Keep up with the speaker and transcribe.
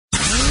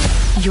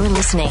You're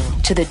listening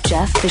to The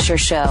Jeff Fisher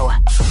Show.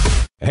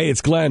 Hey,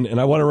 it's Glenn, and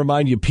I want to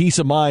remind you, peace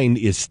of mind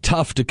is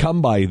tough to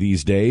come by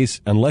these days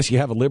unless you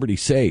have a Liberty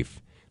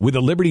Safe. With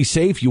a Liberty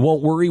Safe, you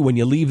won't worry when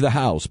you leave the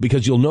house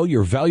because you'll know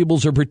your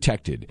valuables are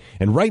protected.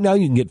 And right now,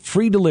 you can get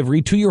free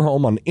delivery to your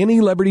home on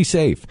any Liberty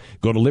Safe.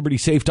 Go to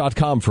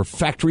LibertySafe.com for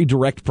factory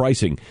direct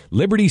pricing.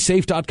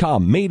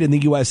 LibertySafe.com, made in the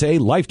USA,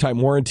 lifetime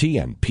warranty,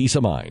 and peace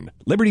of mind.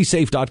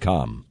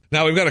 LibertySafe.com.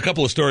 Now, we've got a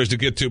couple of stories to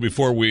get to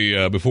before we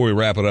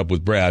wrap it up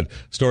with Brad.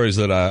 Stories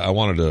that I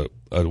wanted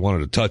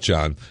to touch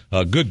on.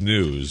 Good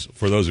news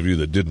for those of you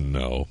that didn't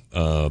know.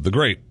 The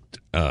great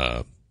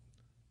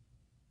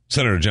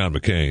Senator John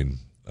McCain.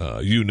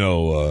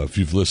 If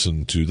you've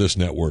listened to this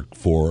network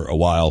for a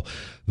while,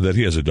 that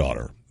he has a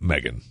daughter,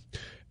 Megan.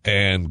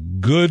 And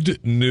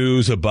good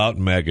news about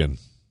Megan.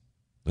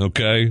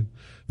 Okay,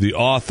 the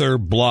author,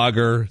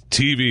 blogger,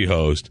 TV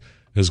host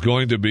is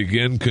going to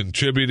begin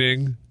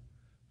contributing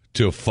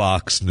to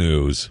Fox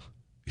News.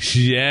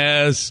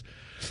 Yes.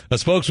 A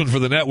spokesman for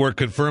the network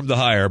confirmed the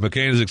hire.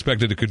 McCain is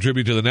expected to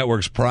contribute to the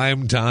network's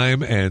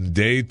primetime and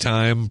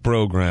daytime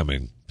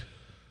programming.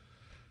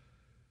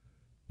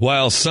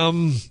 While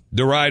some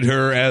deride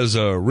her as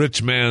a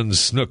rich man's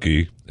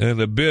Snooki and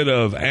a bit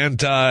of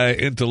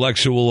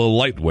anti-intellectual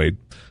lightweight,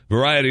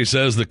 Variety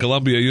says the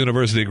Columbia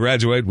University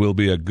graduate will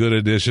be a good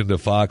addition to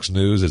Fox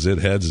News as it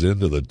heads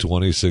into the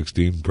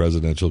 2016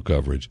 presidential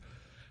coverage.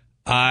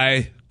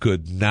 I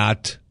could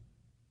not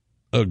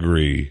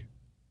agree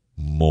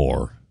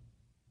more.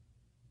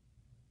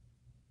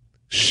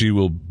 She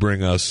will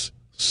bring us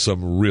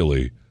some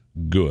really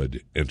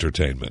good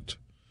entertainment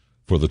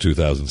for the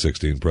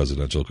 2016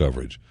 presidential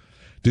coverage.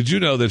 Did you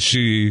know that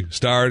she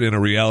starred in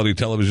a reality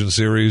television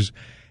series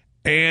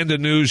and a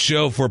news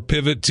show for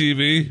Pivot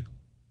TV?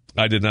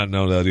 I did not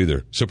know that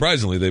either.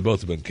 Surprisingly, they both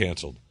have been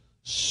canceled.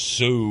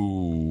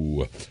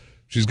 So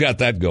she's got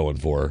that going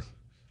for her.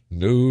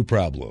 No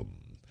problem.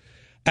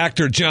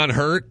 Actor John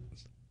Hurt,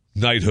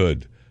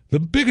 knighthood. The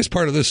biggest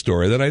part of this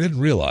story that I didn't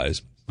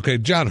realize, okay,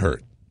 John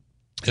Hurt.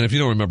 And if you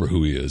don't remember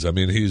who he is, I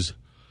mean, he's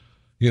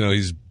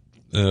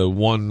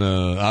won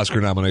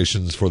Oscar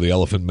nominations for The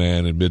Elephant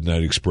Man and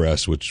Midnight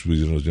Express, which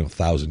was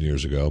 1,000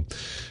 years ago.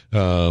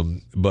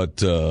 But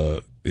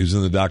he was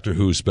in the Doctor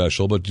Who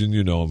special, but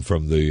you know him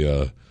from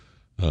the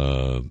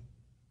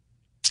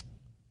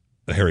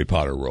Harry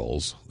Potter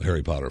roles, the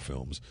Harry Potter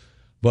films.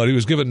 But he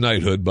was given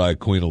knighthood by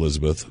Queen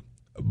Elizabeth.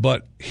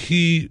 But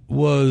he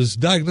was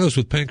diagnosed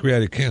with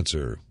pancreatic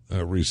cancer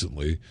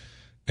recently,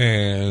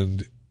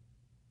 and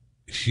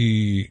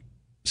he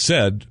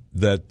said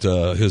that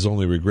his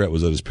only regret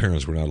was that his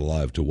parents were not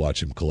alive to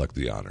watch him collect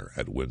the honor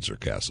at Windsor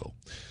Castle.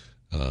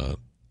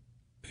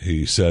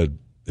 He said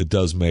it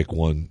does make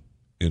one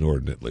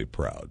inordinately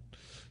proud.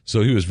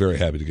 So he was very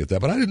happy to get that.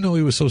 But I didn't know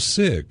he was so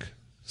sick.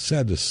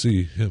 Sad to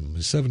see him.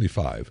 He's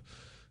 75.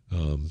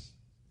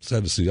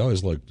 Sad to see. I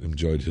always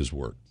enjoyed his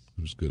work.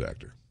 He was a good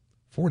actor.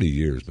 40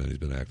 years, man, he's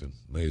been acting.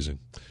 Amazing.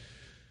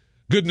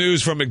 Good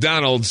news from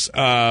McDonald's.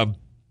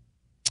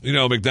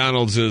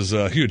 McDonald's is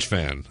a huge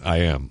fan. I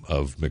am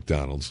of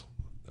McDonald's.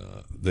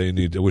 I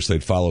wish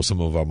they'd follow some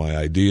of my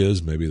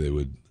ideas. Maybe they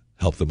would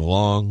help them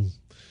along.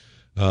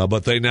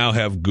 But they now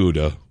have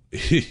Gouda.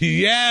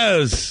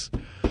 Yes!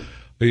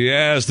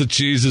 Yes, the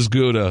cheese is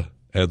Gouda.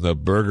 And the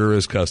burger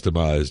is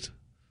customized.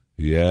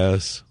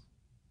 Yes,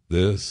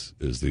 this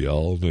is the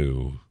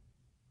all-new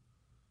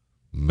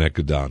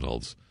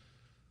McDonald's.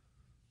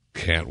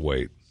 Can't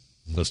wait.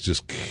 Let's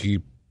just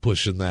keep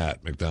pushing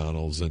that,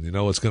 McDonald's. And you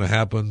know what's going to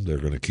happen? They're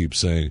going to keep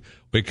saying,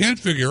 we can't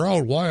figure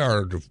out why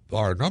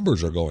our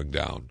numbers are going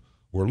down.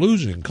 We're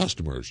losing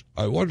customers.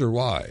 I wonder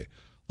why.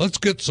 Let's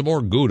get some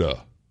more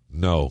Gouda.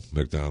 No,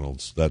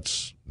 McDonald's,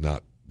 that's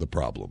not the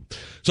problem.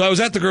 So I was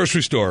at the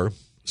grocery store,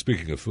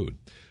 speaking of food,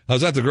 I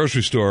was at the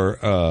grocery store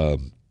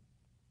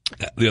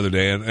the other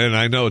day, and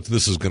I know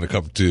this is going to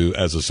come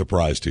as a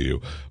surprise to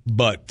you,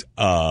 but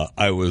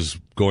I was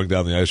going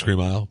down the ice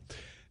cream aisle,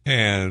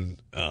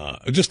 and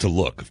just to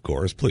look, of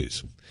course,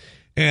 please.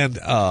 And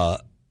I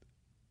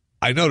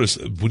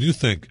noticed when you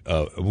think,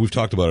 we've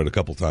talked about it a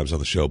couple times on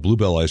the show,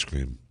 Bluebell ice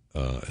cream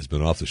has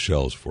been off the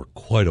shelves for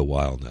quite a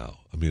while now.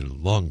 I mean, a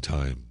long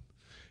time.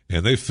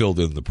 And they filled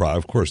in the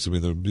product. Of course, I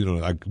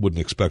mean, I wouldn't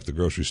expect the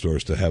grocery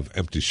stores to have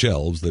empty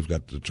shelves. They've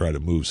got to try to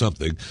move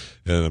something.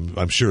 And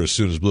I'm sure as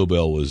soon as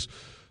Bluebell was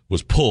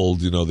pulled,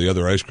 the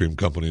other ice cream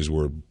companies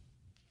were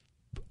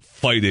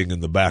fighting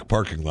in the back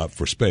parking lot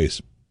for space.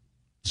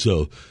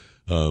 So,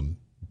 and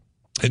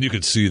you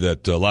can see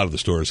that a lot of the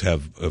stores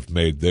have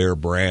made their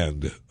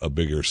brand a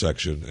bigger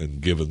section and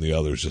given the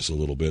others just a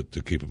little bit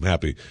to keep them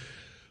happy.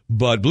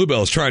 But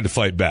Bluebell is trying to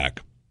fight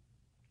back.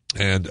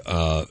 And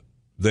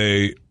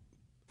they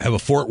have a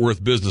Fort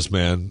Worth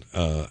businessman,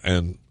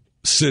 and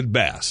Sid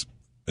Bass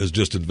has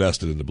just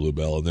invested into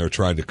Bluebell, and they're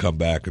trying to come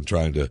back and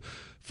trying to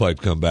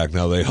come back.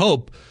 Now, they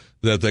hope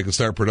that they can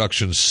start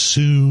production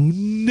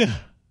soon,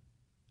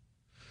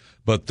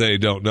 but they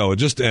don't know.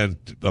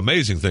 And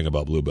amazing thing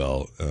about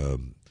Bluebell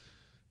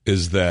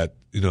is that,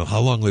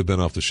 how long they've been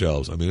off the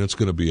shelves. I mean, it's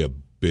going to be a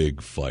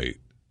big fight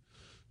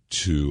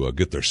to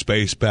get their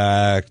space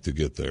back, to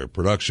get their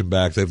production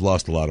back. They've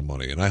lost a lot of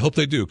money, and I hope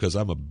they do, because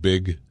I'm a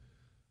big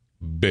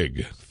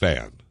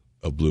fan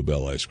of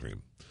Bluebell ice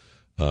cream.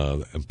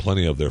 And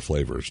plenty of their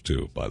flavors,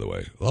 too, by the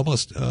way.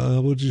 Almost,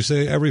 would you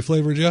say every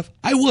flavor, Jeff?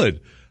 I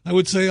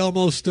would say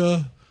almost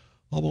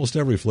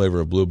every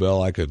flavor of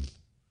Bluebell I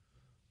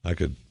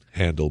could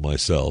handle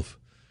myself.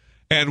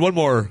 And one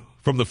more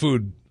from the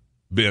food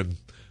bin.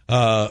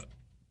 The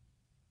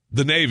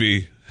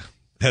Navy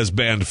has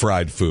banned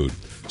fried food.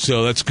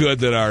 So that's good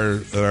that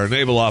our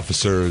naval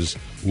officers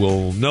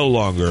will no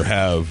longer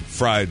have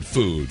fried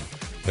food.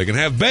 They can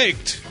have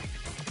baked,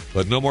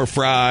 but no more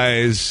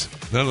fries,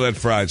 none of that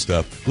fried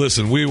stuff.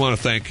 Listen, we want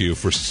to thank you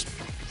for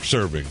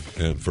serving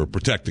and for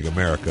protecting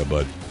America,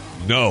 but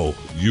no,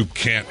 you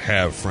can't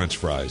have French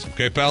fries.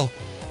 Okay, pal?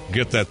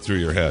 Get that through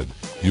your head.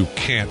 You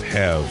can't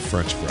have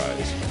French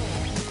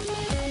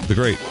fries. The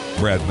great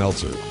Brad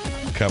Meltzer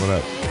coming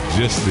up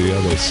just the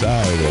other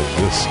side of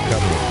this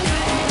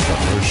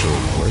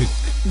commercial break.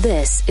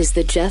 This is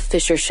the Jeff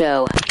Fisher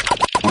Show.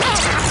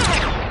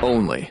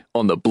 Only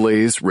on the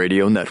Blaze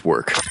Radio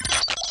Network.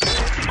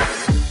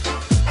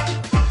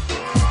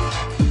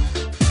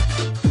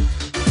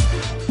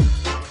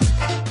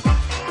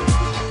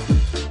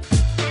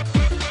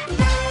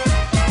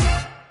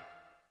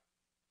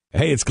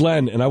 Hey, it's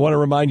Glenn, and I want to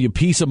remind you,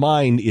 peace of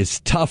mind is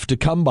tough to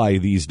come by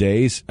these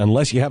days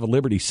unless you have a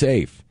Liberty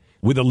Safe.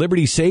 With a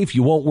Liberty Safe,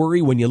 you won't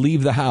worry when you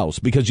leave the house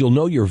because you'll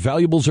know your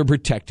valuables are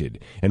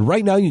protected. And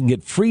right now, you can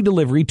get free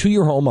delivery to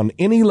your home on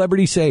any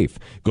Liberty Safe.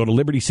 Go to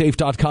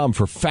LibertySafe.com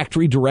for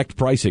factory direct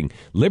pricing.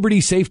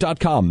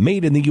 LibertySafe.com,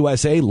 made in the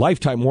USA,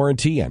 lifetime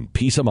warranty, and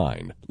peace of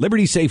mind.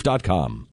 LibertySafe.com.